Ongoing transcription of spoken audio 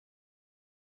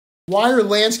Why are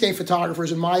landscape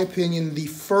photographers, in my opinion, the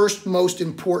first most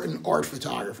important art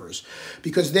photographers?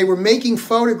 Because they were making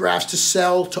photographs to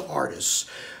sell to artists.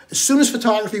 As soon as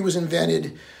photography was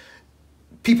invented,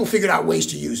 people figured out ways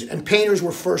to use it, and painters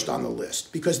were first on the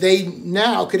list because they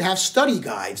now could have study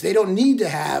guides. They don't need to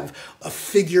have a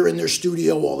figure in their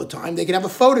studio all the time. They could have a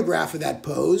photograph of that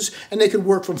pose, and they could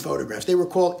work from photographs. They were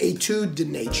called études de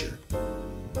nature.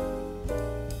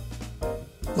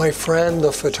 My friend,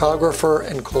 the photographer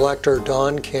and collector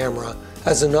Don Camera,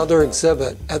 has another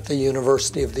exhibit at the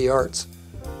University of the Arts.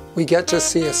 We get to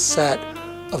see a set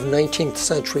of 19th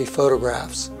century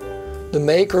photographs. The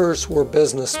makers were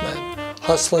businessmen,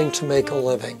 hustling to make a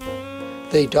living.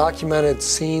 They documented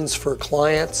scenes for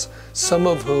clients, some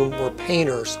of whom were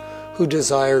painters who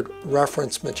desired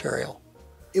reference material.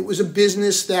 It was a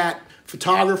business that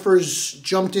photographers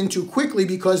jumped into quickly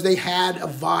because they had a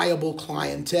viable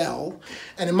clientele.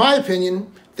 And in my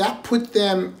opinion, that put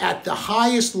them at the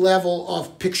highest level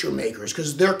of picture makers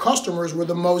because their customers were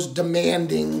the most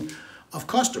demanding of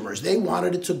customers. They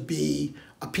wanted it to be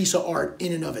a piece of art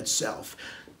in and of itself.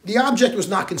 The object was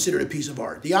not considered a piece of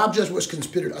art. The object was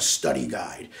considered a study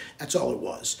guide. That's all it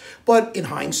was. But in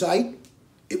hindsight,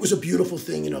 it was a beautiful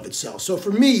thing in and of itself. So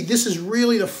for me, this is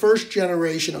really the first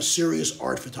generation of serious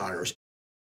art photographers.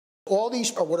 All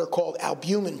these are what are called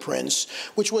albumen prints,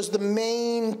 which was the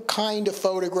main kind of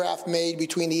photograph made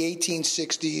between the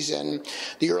 1860s and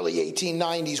the early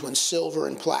 1890s when silver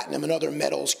and platinum and other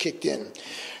metals kicked in.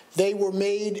 They were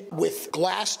made with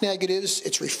glass negatives.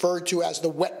 It's referred to as the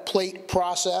wet plate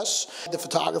process. The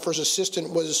photographer's assistant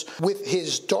was with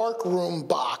his darkroom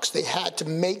box. They had to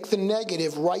make the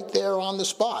negative right there on the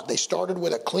spot. They started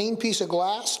with a clean piece of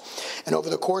glass, and over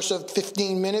the course of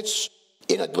 15 minutes,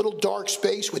 in a little dark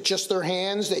space with just their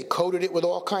hands, they coated it with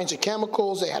all kinds of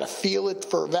chemicals. They had to feel it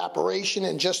for evaporation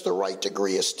and just the right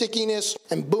degree of stickiness.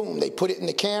 And boom, they put it in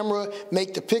the camera,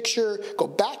 make the picture, go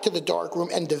back to the darkroom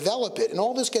and develop it. And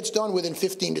all this gets done within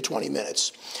 15 to 20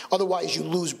 minutes. Otherwise, you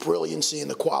lose brilliancy and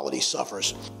the quality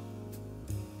suffers.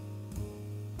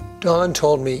 Don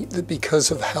told me that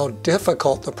because of how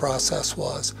difficult the process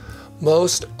was,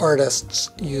 most artists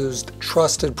used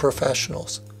trusted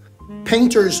professionals.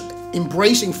 Painters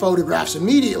embracing photographs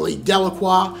immediately.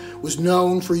 Delacroix was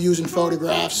known for using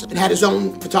photographs and had his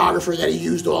own photographer that he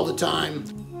used all the time.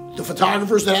 The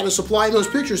photographers that had to supply those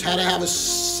pictures had to have a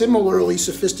similarly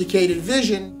sophisticated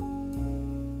vision.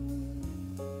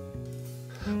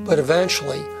 But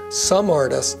eventually, some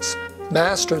artists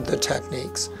mastered the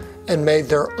techniques and made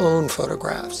their own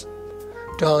photographs.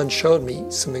 Don showed me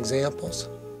some examples.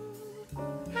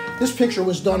 This picture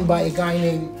was done by a guy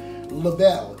named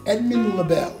Lebel, Edmond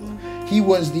Lebel. He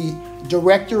was the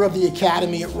director of the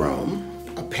Academy at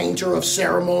Rome, a painter of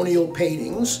ceremonial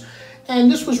paintings, and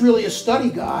this was really a study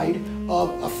guide of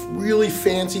a really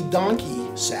fancy donkey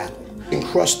saddle,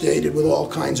 encrusted with all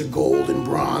kinds of gold and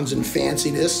bronze and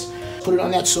fanciness. Put it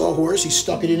on that sawhorse, he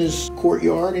stuck it in his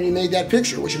courtyard, and he made that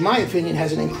picture, which in my opinion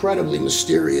has an incredibly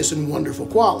mysterious and wonderful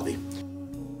quality.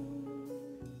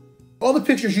 All the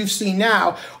pictures you've seen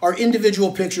now are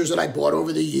individual pictures that I bought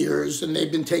over the years, and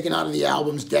they've been taken out of the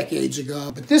albums decades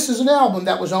ago. But this is an album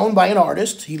that was owned by an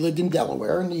artist. He lived in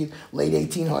Delaware in the late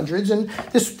 1800s, and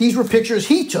these were pictures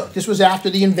he took. This was after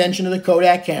the invention of the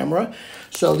Kodak camera,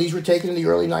 so these were taken in the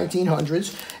early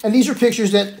 1900s. And these are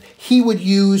pictures that he would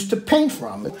use to paint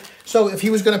from. So if he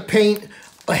was going to paint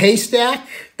a haystack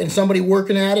and somebody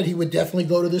working at it, he would definitely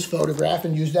go to this photograph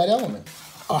and use that element.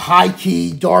 A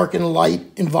high-key, dark and light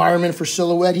environment for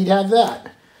silhouette, he'd have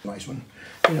that. Nice one.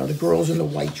 You know, the girls in the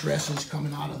white dresses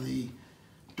coming out of the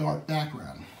dark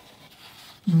background.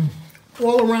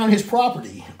 All around his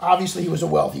property. Obviously, he was a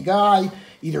wealthy guy.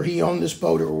 Either he owned this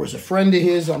boat or was a friend of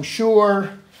his, I'm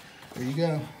sure. There you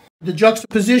go. The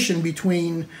juxtaposition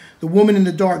between the woman in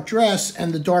the dark dress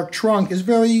and the dark trunk is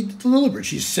very deliberate.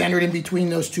 She's centered in between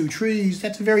those two trees.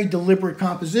 That's a very deliberate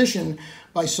composition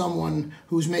by someone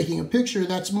who's making a picture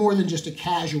that's more than just a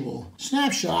casual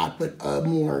snapshot, but a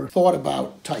more thought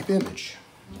about type image.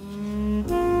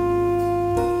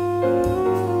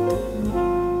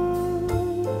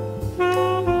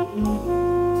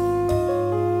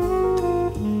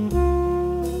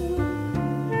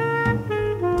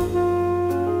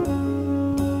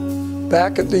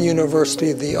 Back at the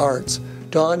University of the Arts,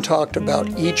 Don talked about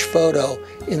each photo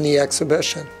in the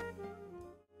exhibition.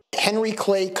 Henry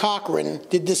Clay Cochran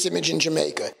did this image in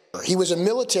Jamaica. He was a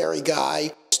military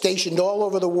guy stationed all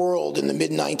over the world in the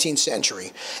mid-19th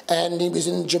century. And he was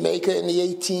in Jamaica in the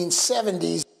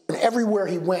 1870s. And everywhere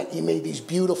he went, he made these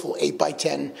beautiful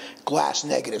 8x10 glass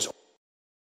negatives.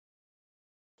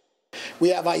 We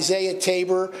have Isaiah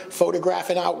Tabor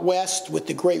photographing out west with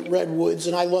the great redwoods,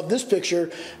 and I love this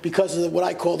picture because of what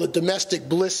I call the Domestic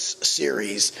Bliss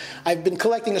series. I've been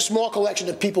collecting a small collection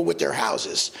of people with their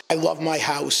houses. I love my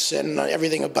house and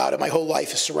everything about it. My whole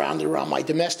life is surrounded around my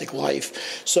domestic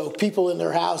life. So people in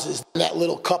their houses, that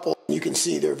little couple, you can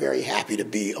see they're very happy to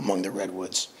be among the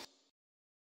redwoods.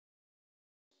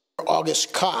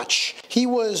 August Koch. He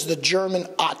was the German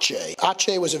Ache.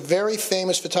 Ache was a very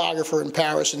famous photographer in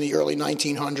Paris in the early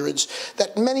 1900s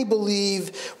that many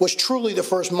believe was truly the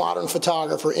first modern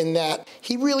photographer, in that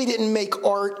he really didn't make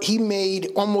art. He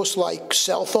made almost like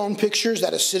cell phone pictures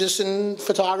that a citizen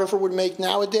photographer would make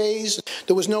nowadays.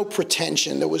 There was no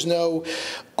pretension. There was no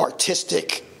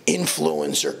artistic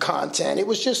influence or content. It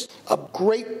was just a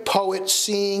great poet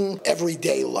seeing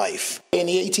everyday life. In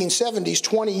the 1870s,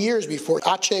 20 years before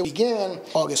Ache began,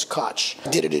 August Koch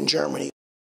did it in Germany.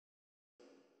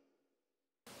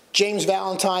 James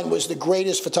Valentine was the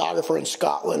greatest photographer in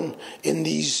Scotland in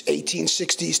these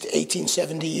 1860s to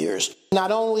 1870 years. Not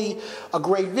only a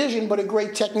great vision, but a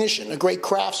great technician, a great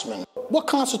craftsman. What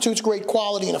constitutes great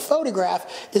quality in a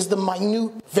photograph is the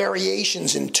minute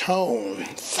variations in tone.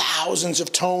 Thousands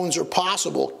of tones are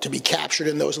possible to be captured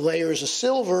in those layers of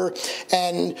silver,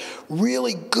 and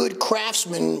really good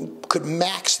craftsmen could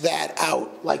max that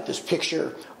out, like this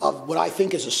picture of what I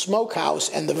think is a smokehouse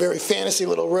and the very fancy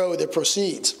little road that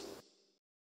proceeds.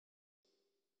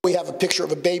 We have a picture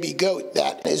of a baby goat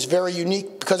that is very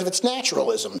unique because of its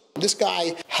naturalism. This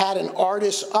guy had an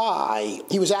artist's eye.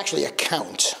 He was actually a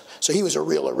count, so he was a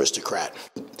real aristocrat.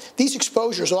 These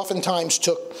exposures oftentimes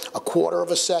took a quarter of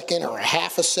a second or a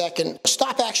half a second.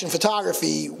 Stop-action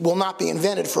photography will not be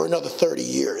invented for another 30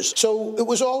 years. So it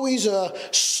was always a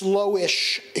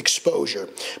slowish exposure.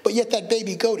 But yet that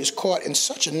baby goat is caught in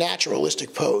such a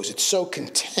naturalistic pose. It's so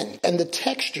content. And the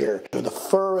texture, the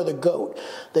fur of the goat,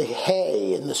 the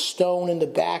hay and the stone in the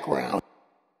background.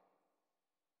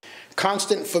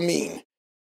 Constant Famine.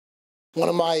 One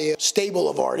of my stable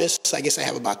of artists. I guess I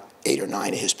have about 8 or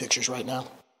 9 of his pictures right now.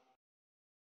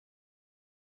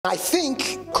 I think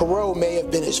Corot may have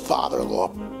been his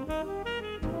father-in-law.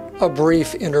 A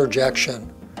brief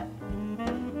interjection.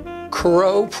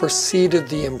 Corot preceded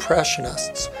the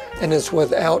Impressionists and is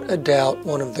without a doubt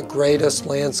one of the greatest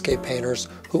landscape painters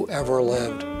who ever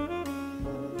lived.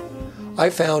 I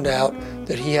found out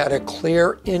that he had a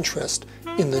clear interest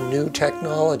in the new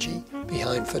technology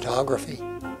behind photography.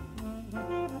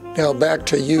 Now back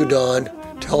to you, Don.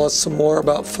 Tell us some more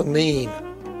about Famine.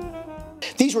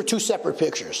 These were 2 separate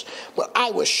pictures, but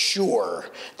I was sure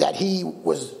that he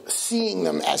was seeing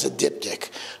them as a diptych.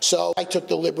 So I took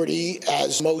the liberty,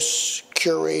 as most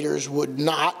curators would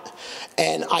not,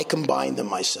 and I combined them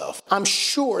myself. I'm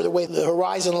sure the way the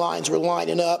horizon lines were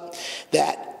lining up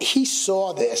that he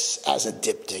saw this as a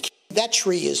diptych. That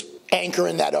tree is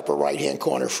anchoring that upper right-hand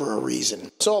corner for a reason.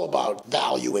 It's all about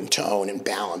value and tone and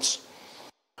balance.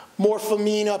 More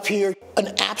Famine up here,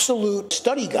 an absolute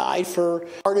study guide for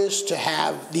artists to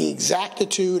have the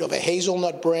exactitude of a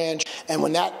hazelnut branch, and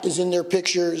when that is in their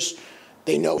pictures,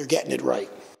 they know they're getting it right.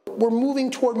 We're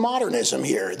moving toward modernism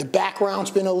here. The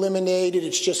background's been eliminated.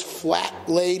 It's just flat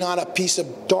laid on a piece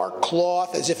of dark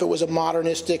cloth as if it was a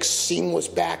modernistic, seamless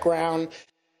background.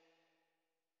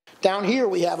 Down here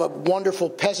we have a wonderful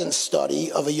peasant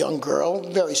study of a young girl,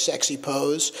 very sexy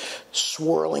pose,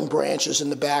 swirling branches in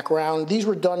the background. These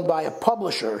were done by a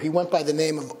publisher. He went by the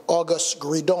name of Auguste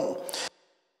Gridon.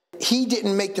 He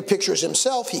didn't make the pictures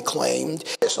himself, he claimed.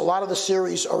 A lot of the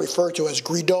series are referred to as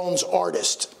Gridon's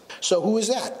artist. So who is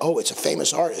that? Oh, it's a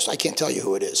famous artist. I can't tell you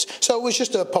who it is. So it was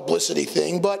just a publicity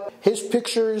thing, but his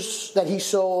pictures that he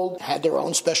sold had their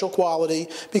own special quality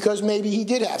because maybe he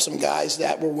did have some guys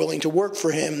that were willing to work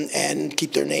for him and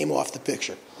keep their name off the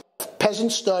picture.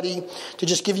 Peasant study to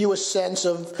just give you a sense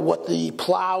of what the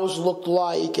plows looked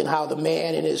like and how the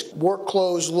man in his work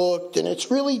clothes looked, and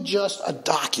it's really just a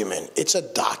document. It's a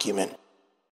document.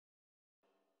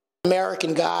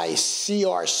 American guy,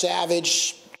 C.R.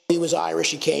 Savage. He was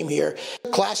Irish, he came here.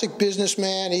 Classic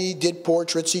businessman, he did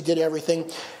portraits, he did everything.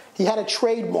 He had a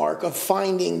trademark of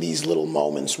finding these little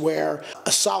moments where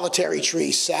a solitary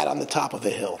tree sat on the top of a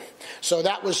hill. So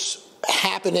that was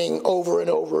happening over and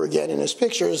over again in his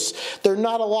pictures. There are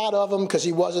not a lot of them because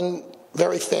he wasn't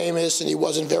very famous and he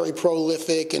wasn't very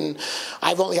prolific, and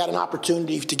I've only had an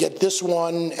opportunity to get this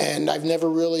one, and I've never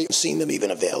really seen them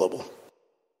even available.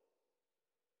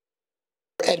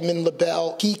 Edmund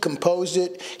LaBelle, he composed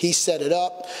it, he set it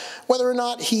up. Whether or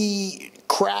not he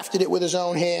crafted it with his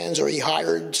own hands, or he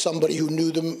hired somebody who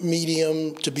knew the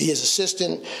medium to be his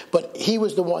assistant, but he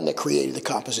was the one that created the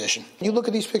composition. You look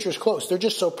at these pictures close, they're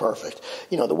just so perfect.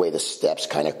 You know, the way the steps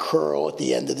kind of curl at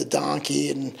the end of the donkey,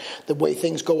 and the way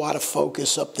things go out of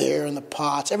focus up there, and the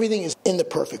pots, everything is in the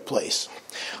perfect place.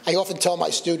 I often tell my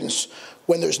students,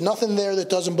 when there's nothing there that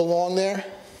doesn't belong there,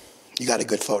 you got a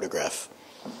good photograph.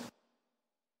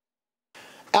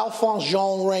 Alphonse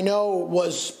Jean Reynaud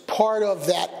was part of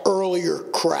that earlier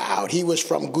crowd. He was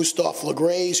from Gustave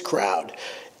Legray's crowd,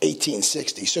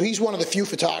 1860. So he's one of the few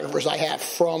photographers I have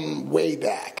from way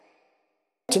back.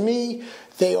 To me,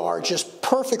 they are just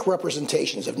perfect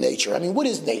representations of nature. I mean, what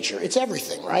is nature? It's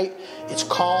everything, right? It's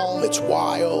calm, it's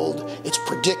wild, it's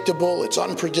predictable, it's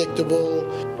unpredictable.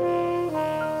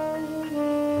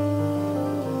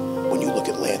 When you look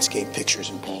at landscape pictures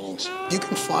and paintings, you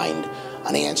can find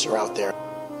an answer out there.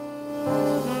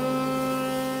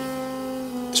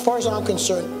 As far as I'm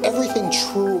concerned, everything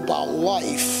true about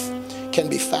life can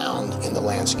be found in the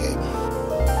landscape.